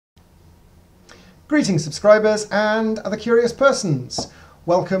Greetings subscribers and other curious persons.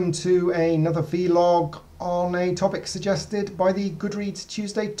 Welcome to another vlog on a topic suggested by the Goodreads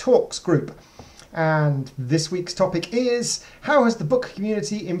Tuesday Talks group. And this week's topic is, how has the book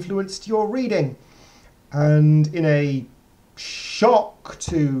community influenced your reading? And in a shock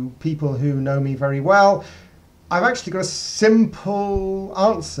to people who know me very well, I've actually got a simple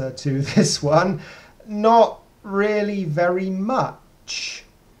answer to this one. Not really very much.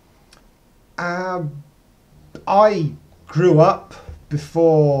 I grew up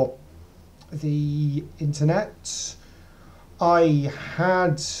before the internet. I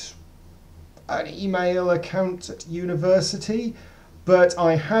had an email account at university, but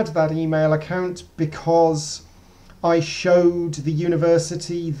I had that email account because I showed the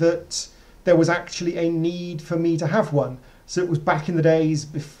university that there was actually a need for me to have one. So it was back in the days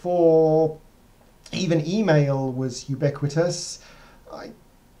before even email was ubiquitous. I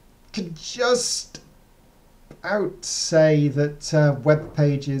could just about say that web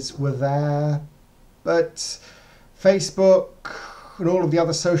pages were there, but Facebook and all of the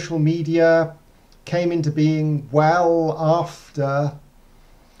other social media came into being well after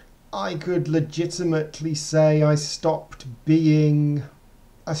I could legitimately say I stopped being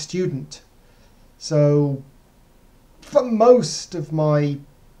a student. So for most of my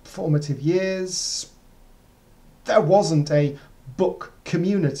formative years, there wasn't a book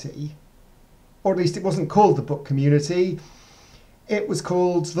community, or at least it wasn't called the book community, it was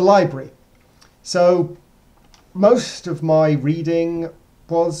called the library. So most of my reading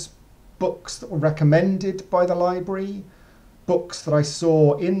was books that were recommended by the library, books that I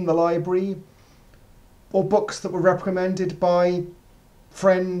saw in the library, or books that were recommended by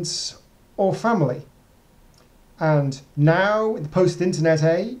friends or family. And now, in the post-internet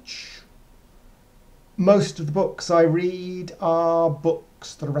age, most of the books I read are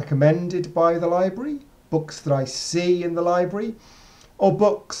books that are recommended by the library, books that I see in the library, or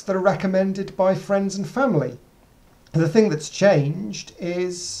books that are recommended by friends and family. And the thing that's changed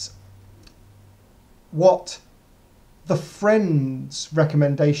is what the friends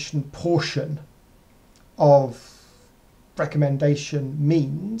recommendation portion of recommendation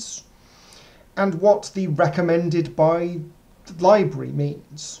means and what the recommended by the library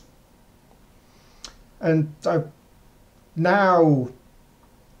means. And now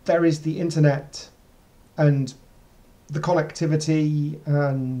there is the internet and the connectivity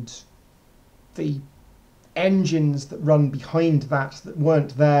and the engines that run behind that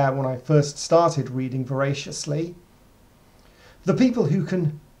weren't there when I first started reading voraciously. The people who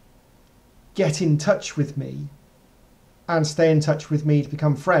can get in touch with me and stay in touch with me to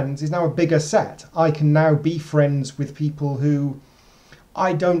become friends is now a bigger set. I can now be friends with people who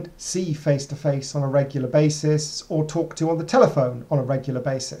I don't see face to face on a regular basis or talk to on the telephone on a regular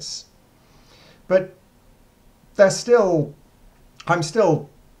basis. But I'm still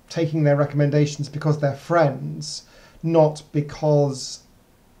taking their recommendations because they're friends, not because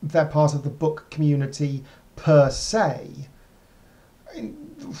they're part of the book community per se.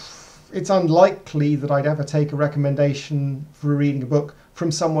 It's unlikely that I'd ever take a recommendation for reading a book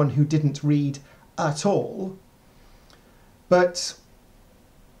from someone who didn't read at all. But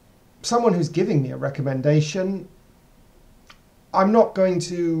someone who's giving me a recommendation, I'm not going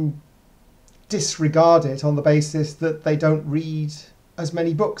to disregard it on the basis that they don't read as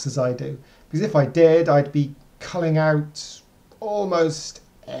many books as I do. Because if I did, I'd be culling out almost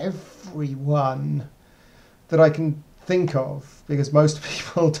everyone that I can think of, because most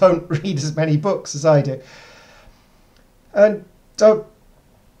people don't read as many books as I do. And so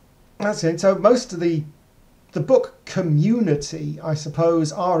that's it. So most of the book community, I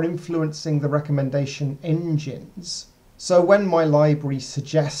suppose, are influencing the recommendation engines. So when my library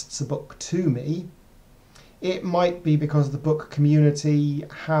suggests a book to me, it might be because the book community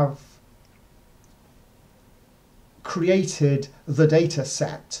have created the data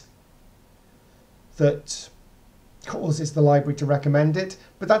set that causes the library to recommend it,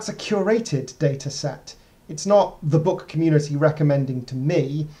 but that's a curated data set. It's not the book community recommending to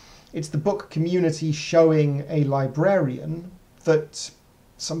me. It's the book community showing a librarian that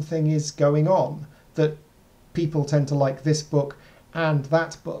something is going on, that people tend to like this book and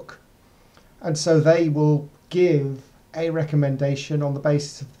that book. And so they will give a recommendation on the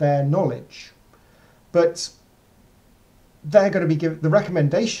basis of their knowledge. But they're going to be given the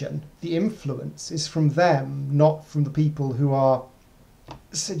recommendation, the influence is from them, not from the people who are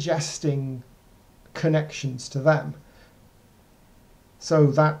suggesting connections to them.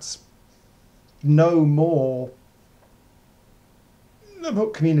 So that's no more the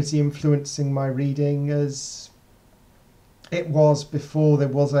book community influencing my reading as it was before there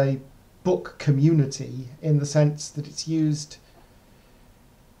was a book community in the sense that it's used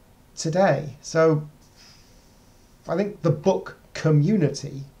today. So I think the book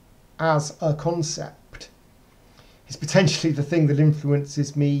community as a concept is potentially the thing that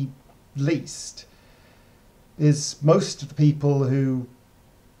influences me least. Is most of the people who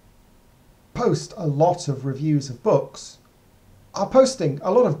post a lot of reviews of books are posting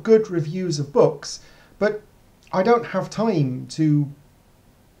a lot of good reviews of books, but I don't have time to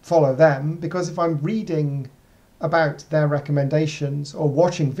follow them, because if I'm reading about their recommendations or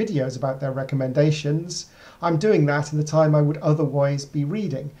watching videos about their recommendations, I'm doing that in the time I would otherwise be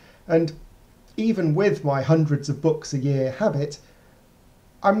reading. And even with my hundreds of books a year habit,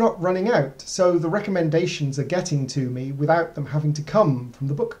 I'm not running out. So the recommendations are getting to me without them having to come from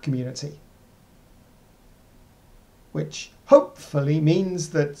the book community. Which hopefully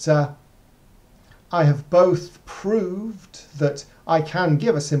means that I have both proved that I can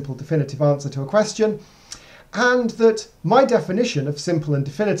give a simple, definitive answer to a question, and that my definition of simple and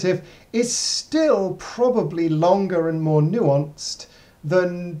definitive is still probably longer and more nuanced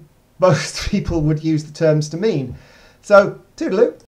than most people would use the terms to mean. So, toodaloo.